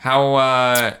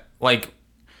 How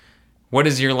what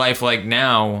is your life like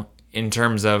now in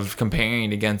terms of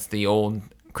comparing it against the old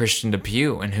Kristian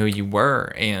DePue and who you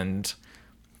were and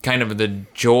kind of the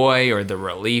joy or the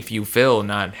relief you feel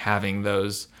not having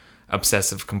those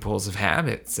obsessive compulsive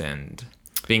habits and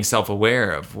being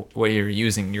self-aware of what you're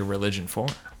using your religion for?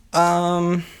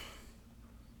 I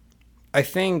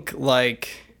think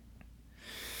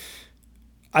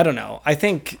I don't know. I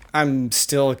think I'm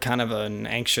still kind of an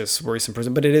anxious, worrisome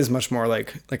person, but it is much more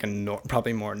like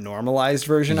probably more normalized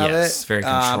version of it. Yes, very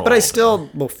controlled. But I still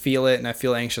will feel it, and I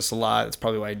feel anxious a lot. It's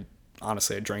probably why,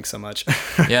 honestly, I drink so much.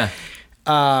 Yeah.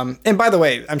 And by the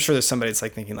way, I'm sure there's somebody that's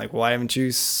like thinking like, why haven't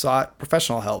you sought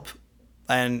professional help?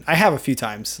 And I have a few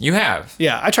times. You have?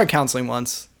 Yeah, I tried counseling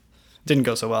once. Didn't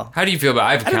go so well. How do you feel about?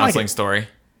 I have a counseling story.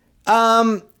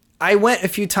 I went a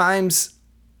few times,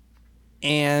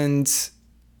 and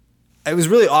it was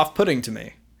really off-putting to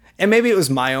me. And maybe it was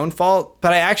my own fault,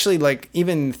 but I actually,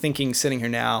 even thinking, sitting here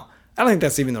now, I don't think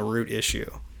that's even the root issue.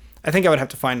 I think I would have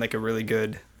to find, a really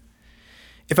good...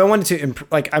 If I wanted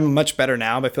to... I'm much better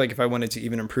now, but I feel like if I wanted to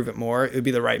even improve it more, it would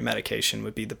be the right medication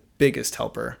would be the biggest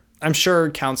helper. I'm sure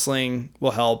counseling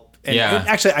will help. And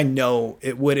actually, I know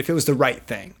it would if it was the right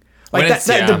thing.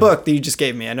 The book that you just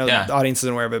gave me, I know the audience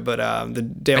isn't aware of it, but the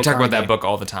Dale Carnegie... I talk about that book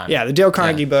all the time. Yeah, the Dale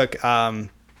Carnegie book...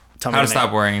 How to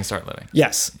Stop Worrying and Start Living.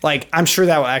 Yes. I'm sure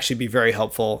that will actually be very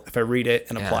helpful if I read it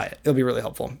and apply it. It'll be really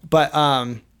helpful. But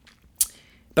I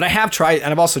have tried,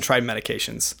 and I've also tried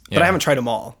medications, but I haven't tried them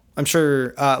all. I'm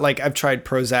sure, I've tried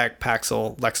Prozac,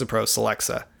 Paxil, Lexapro,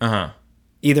 Celexa. Uh-huh.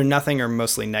 Either nothing or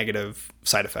mostly negative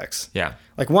side effects. Yeah.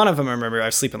 One of them, I remember I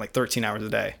was sleeping 13 hours a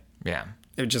day. Yeah.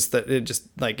 It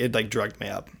drugged me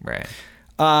up. Right.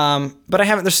 But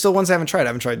there's still ones I haven't tried. I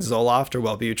haven't tried Zoloft or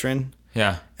Wellbutrin.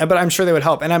 Yeah. But I'm sure they would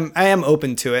help. And I am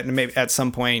open to it. And maybe at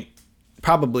some point,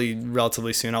 probably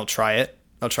relatively soon, I'll try it.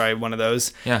 I'll try one of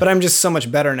those. Yeah. But I'm just so much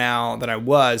better now than I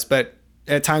was. But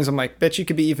at times I'm like, bet you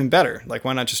could be even better.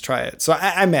 Why not just try it? So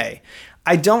I may.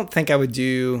 I don't think I would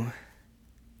do...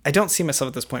 I don't see myself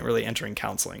at this point really entering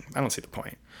counseling. I don't see the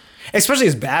point. Especially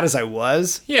as bad as I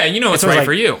was. Yeah, it's right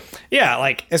for you. Yeah,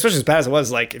 especially as bad as I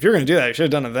was, if you're going to do that, I should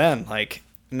have done it then.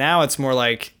 Now it's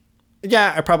more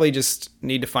yeah, I probably just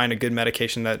need to find a good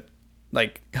medication that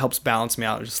helps balance me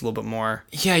out just a little bit more.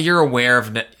 Yeah, you're aware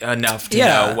of enough to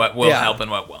know what will help and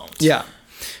what won't. Yeah.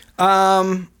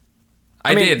 I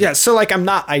did. Yeah, so I'm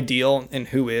not ideal in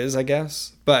who is, I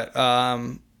guess. But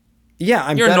yeah,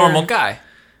 I'm You're better. A normal guy.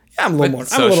 Yeah, I'm a little more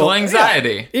social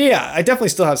anxiety. Yeah, I definitely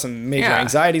still have some major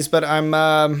anxieties, but I'm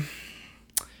I'm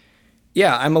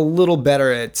a little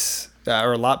better at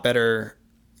or a lot better.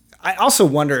 I also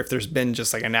wonder if there's been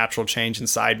just a natural change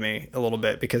inside me a little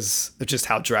bit because of just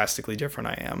how drastically different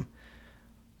I am.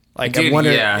 I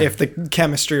wonder if the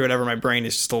chemistry or whatever in my brain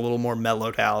is just a little more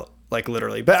mellowed out,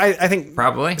 literally. But I think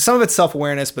probably some of it's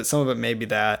self-awareness, but some of it may be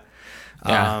that.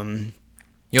 Yeah.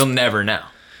 You'll never know.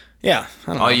 Yeah.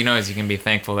 I don't know. You know is you can be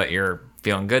thankful that you're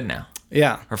feeling good now.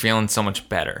 Yeah. Or feeling so much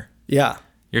better. Yeah.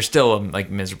 You're still a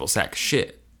miserable sack of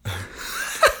shit.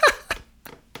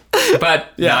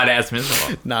 But not as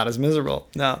miserable. Not as miserable.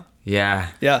 No.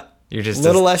 Yeah. Yeah. You're just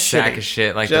a less sack of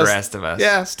shit the rest of us.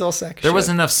 Yeah, still a sack of shit. There was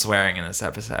enough swearing in this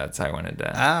episode, so I wanted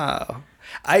to... Oh.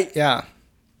 Yeah.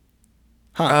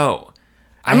 Huh. Oh.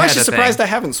 I'm actually surprised I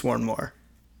haven't sworn more.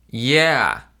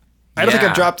 Yeah. I don't think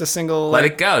I've dropped a single... Let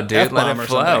it go, dude. Let it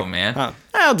flow, man. Huh.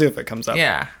 I'll do if it comes up.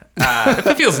 Yeah. If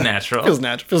it feels natural. Feels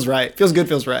natural. Feels right. Feels good,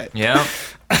 feels right. Yeah.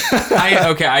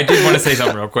 I did want to say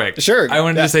something real quick. Sure. I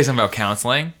wanted to say something about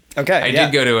counseling. Okay,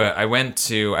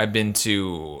 I've been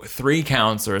to 3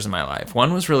 counselors in my life.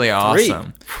 One was really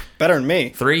awesome. 3? Better than me.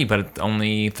 3, but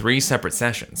only 3 separate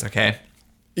sessions, okay?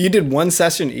 You did 1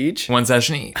 session each? 1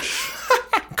 session each.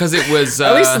 Because it was...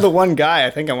 At least the one guy, I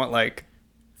think I went like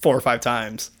 4 or 5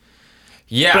 times.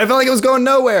 Yeah. But I felt like it was going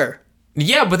nowhere.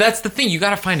 Yeah, but that's the thing. You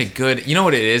got to find a good... You know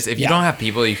what it is? If you Yeah. don't have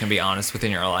people you can be honest with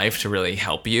in your life to really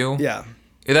help you. Yeah.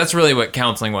 That's really what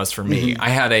counseling was for me. Mm-hmm. I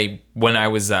had when I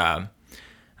was...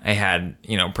 I had,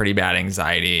 pretty bad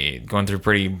anxiety, going through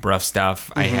pretty rough stuff.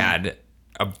 Mm-hmm. I had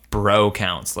a bro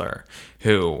counselor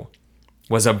who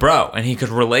was a bro, and he could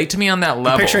relate to me on that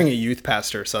level. I'm picturing a youth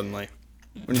pastor suddenly.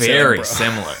 Very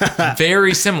similar.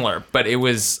 Very similar. But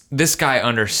this guy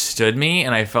understood me,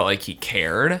 and I felt like he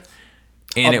cared,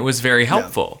 and it was very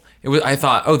helpful. Yeah. I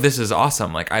thought, oh, this is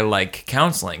awesome. Like, I like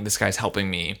counseling. This guy's helping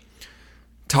me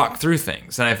talk through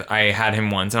things. And I had him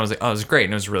once, and I was like, oh, it was great,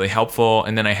 and it was really helpful.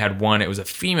 And then I had one, it was a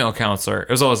female counselor. It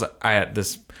was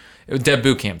Dev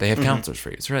Boot Camp. They have counselors for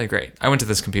you. It's really great. I went to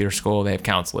this computer school. They have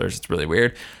counselors. It's really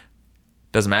weird.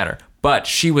 Doesn't matter. But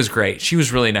she was great. She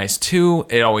was really nice too.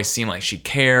 It always seemed like she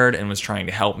cared and was trying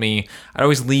to help me. I'd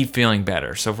always leave feeling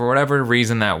better. So for whatever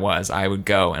reason that was, I would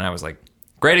go and I was like,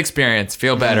 great experience,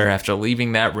 feel better after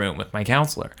leaving that room with my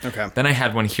counselor. Okay. Then I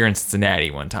had one here in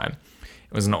Cincinnati one time.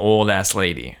 It was an old ass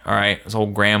lady, all right? It was an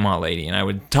old grandma lady. And I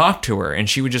would talk to her and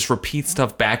she would just repeat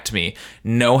stuff back to me.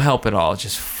 No help at all,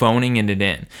 just phoning it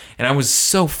in. And I was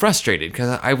so frustrated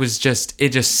because it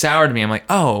just soured me. I'm like,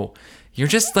 oh, you're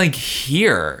just like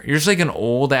here. You're just like an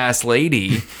old ass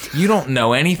lady. You don't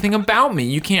know anything about me.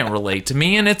 You can't relate to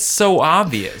me. And it's so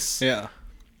obvious. Yeah.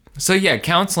 So yeah,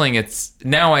 counseling, it's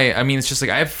just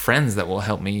like I have friends that will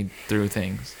help me through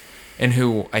things and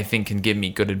who I think can give me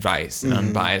good advice and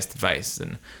unbiased advice.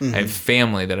 And I have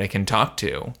family that I can talk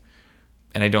to,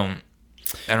 and I don't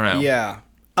know. Yeah.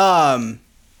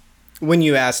 When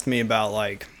you asked me about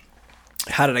like,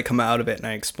 how did I come out of it? And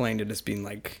I explained it as being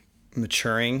like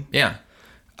maturing. Yeah.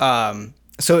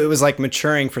 So it was like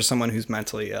maturing for someone who's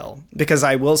mentally ill, because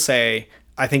I will say,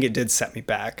 I think it did set me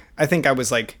back. I think I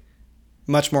was like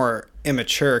much more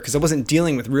immature because I wasn't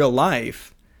dealing with real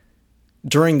life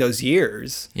during those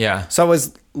years. Yeah. So I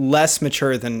was less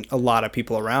mature than a lot of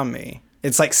people around me.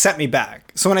 It's like set me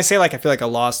back. So when I say like I feel like I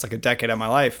lost like a decade of my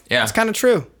life, it's kind of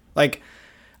true. Like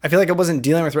I feel like I wasn't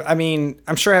dealing with. I mean,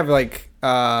 I'm sure I have like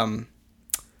I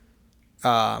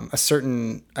have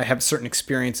certain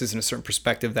experiences and a certain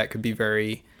perspective that could be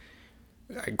very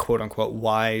quote unquote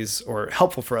wise or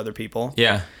helpful for other people.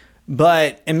 Yeah.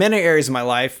 But in many areas of my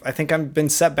life, I think I've been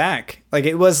set back. Like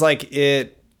it was like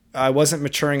I wasn't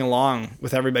maturing along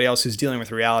with everybody else who's dealing with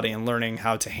reality and learning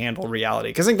how to handle reality.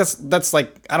 Because I think that's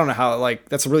like, I don't know how, like,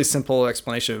 that's a really simple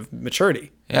explanation of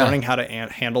maturity. Yeah. Learning how to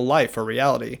handle life or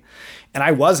reality. And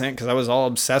I wasn't, because I was all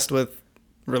obsessed with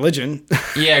religion.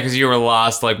 Yeah, because you were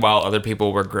lost, like, while other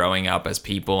people were growing up as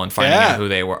people and finding out who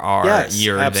they are. Yes,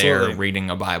 you're absolutely there reading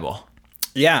a Bible.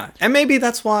 Yeah. And maybe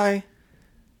that's why,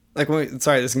 like,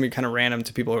 sorry, this is going to be kind of random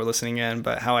to people who are listening in,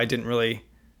 but how I didn't really...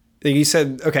 You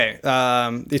said, okay,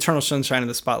 the eternal sunshine of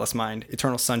the spotless mind.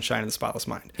 Eternal sunshine of the spotless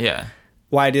mind. Yeah.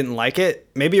 Why I didn't like it?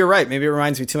 Maybe you're right. Maybe it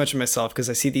reminds me too much of myself because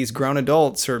I see these grown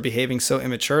adults who are behaving so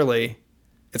immaturely.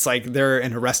 It's like they're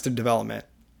in arrested development.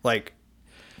 Like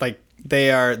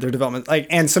their development. Like,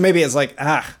 and so maybe it's like,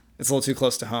 it's a little too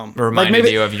close to home. Reminded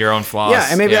you of your own flaws. Yeah,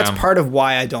 and maybe that's part of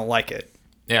why I don't like it.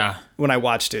 Yeah. When I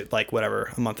watched it, like,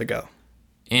 whatever, a month ago.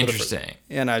 Interesting.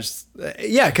 And I just,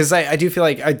 because I do feel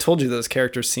like I told you those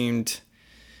characters seemed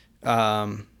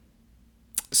so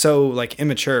like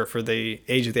immature for the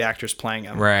age of the actors playing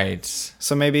them. Right.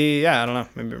 So maybe, I don't know.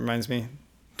 Maybe it reminds me.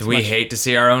 Do we hate to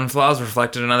see our own flaws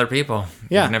reflected in other people?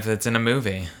 Yeah. Even if it's in a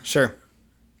movie. Sure.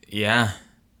 Yeah.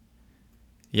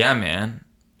 Yeah, man.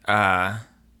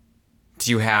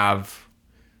 Do you have,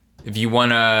 if you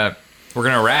want to, we're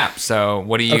going to wrap. So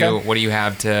what do you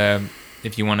have to,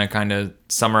 if you want to kind of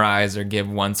summarize or give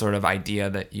one sort of idea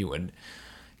that you would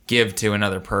give to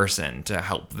another person to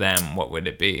help them, what would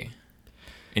it be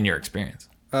in your experience?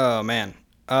 Oh, man.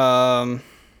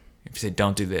 If you say,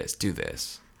 don't do this, do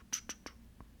this.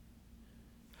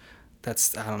 I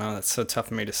don't know. That's so tough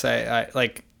for me to say. Yeah,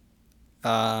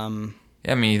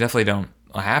 I mean, you definitely don't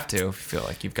have to if you feel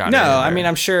like you've got it. No, I mean,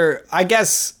 I'm sure, I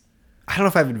guess, I don't know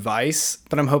if I have advice,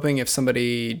 but I'm hoping if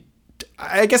somebody...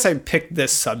 I guess I picked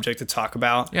this subject to talk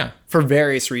about for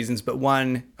various reasons, but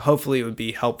one, hopefully it would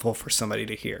be helpful for somebody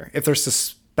to hear. If they're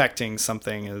suspecting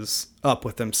something is up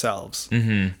with themselves,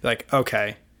 like,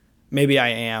 okay, maybe I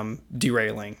am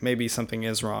derailing. Maybe something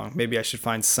is wrong. Maybe I should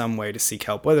find some way to seek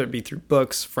help, whether it be through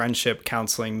books, friendship,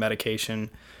 counseling, medication,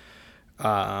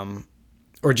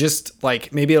 or just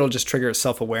like, maybe it'll just trigger a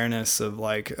self-awareness of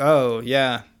like, oh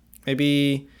yeah,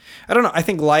 maybe, I don't know. I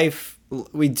think life,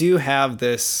 we do have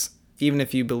this, even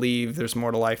if you believe there's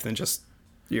more to life than just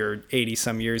your 80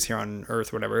 some years here on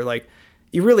earth, or whatever, like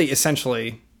you really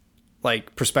essentially,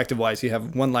 like perspective wise, you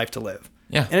have one life to live.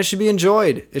 Yeah. And it should be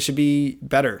enjoyed. It should be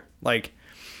better. Like,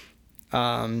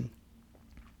 yeah,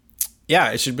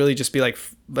 it should really just be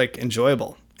like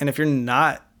enjoyable. And if you're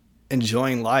not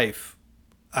enjoying life,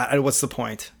 what's the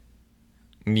point?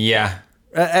 Yeah.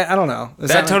 I don't know.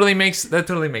 That totally makes probably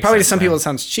sense. To some people it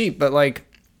sounds cheap, but like,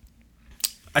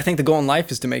 I think the goal in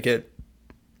life is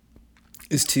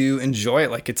to enjoy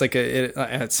it. Like it's like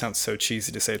it sounds so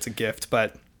cheesy to say it's a gift,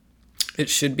 but it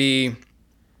should be.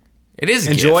 It is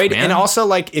enjoyed, gift, man. and also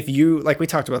like if you, like we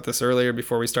talked about this earlier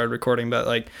before we started recording, but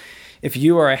like if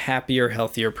you are a happier,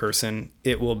 healthier person,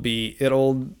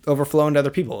 it'll overflow into other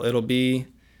people. It'll be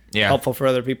helpful for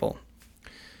other people.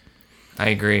 I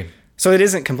agree. So it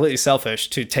isn't completely selfish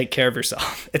to take care of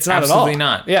yourself. It's not Absolutely at all.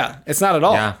 not. Yeah, it's not at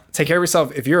all. Yeah. Take care of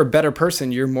yourself. If you're a better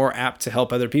person, you're more apt to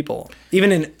help other people,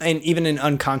 even in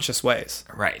unconscious ways,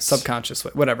 Right. subconscious way,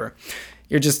 whatever.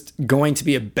 You're just going to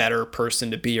be a better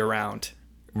person to be around.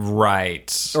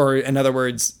 Right. Or in other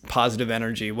words, positive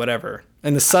energy, whatever.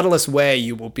 In the subtlest way,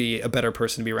 you will be a better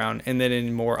person to be around. And then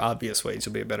in more obvious ways,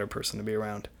 you'll be a better person to be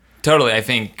around. Totally. I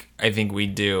think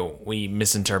we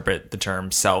misinterpret the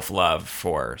term self-love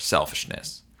for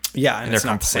selfishness. Yeah. And they're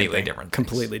completely different things.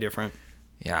 Completely different.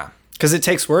 Yeah. Because it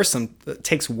takes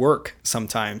work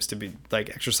sometimes to be like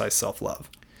exercise self-love.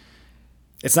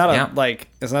 It's not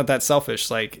it's not that selfish.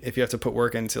 Like if you have to put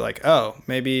work into like, oh,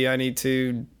 maybe I need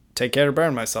to take better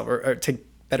of myself, or take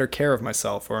better care of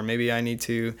myself, or maybe I need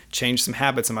to change some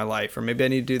habits in my life, or maybe I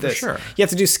need to do this. For sure. You have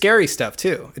to do scary stuff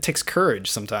too. It takes courage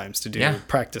sometimes to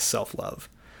practice self-love.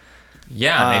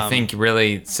 Yeah, and I think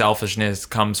really selfishness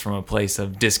comes from a place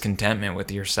of discontentment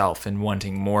with yourself and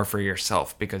wanting more for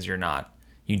yourself because you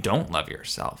don't love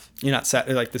yourself. You're not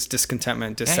like this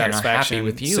discontentment, you're not dissatisfaction happy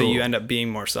with you. So you end up being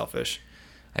more selfish.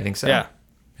 I think so. Yeah.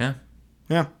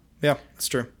 Yeah. That's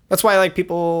true. That's why like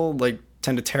people like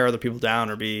tend to tear other people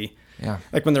down or be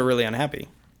like when they're really unhappy.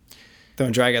 They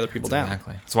don't drag other people down.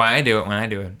 Exactly. That's why I do it when I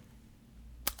do it.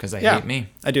 Because I hate me.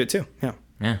 I do it too. Yeah.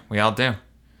 Yeah, we all do.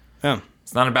 Yeah.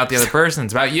 It's not about the other person.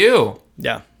 It's about you.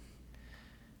 Yeah.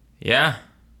 Yeah.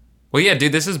 Well, yeah,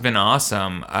 dude, this has been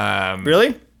awesome.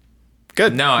 Really?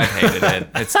 Good. No, I hated it.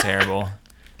 It's terrible.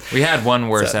 We had one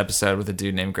worse episode with a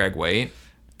dude named Greg Waite.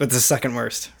 But the second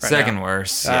worst. Second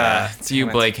worst. Yeah. It's you,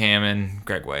 Blake Hammond,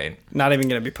 Greg Waite. Not even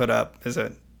going to be put up, is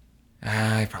it?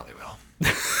 I probably will.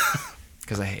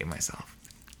 Because I hate myself.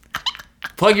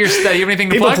 Plug your stuff. You have anything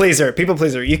to plug? People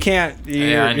pleaser. You can't.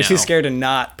 You're too scared to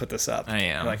not put this up. I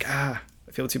am. You're like, I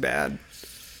feel too bad.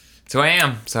 So I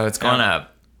am. So it's going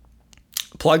up.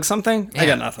 Plug something? Yeah. I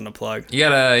got nothing to plug. You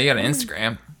got an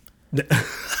Instagram.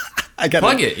 I got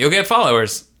plug it. You'll get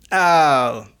followers.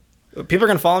 Oh. People are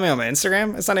going to follow me on my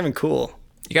Instagram? It's not even cool.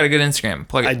 You got a good Instagram.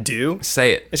 Plug it. I do?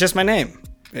 Say it. It's just my name.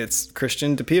 It's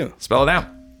Kristian DePue. Spell it out.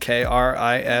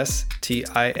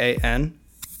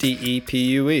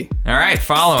 KristianDepue. All right,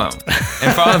 follow him.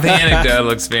 And follow the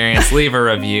Anecdotal Experience. Leave a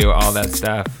review, all that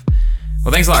stuff.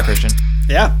 Well, thanks a lot, Kristian.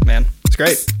 Yeah, man. It's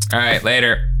great. All right,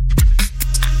 later.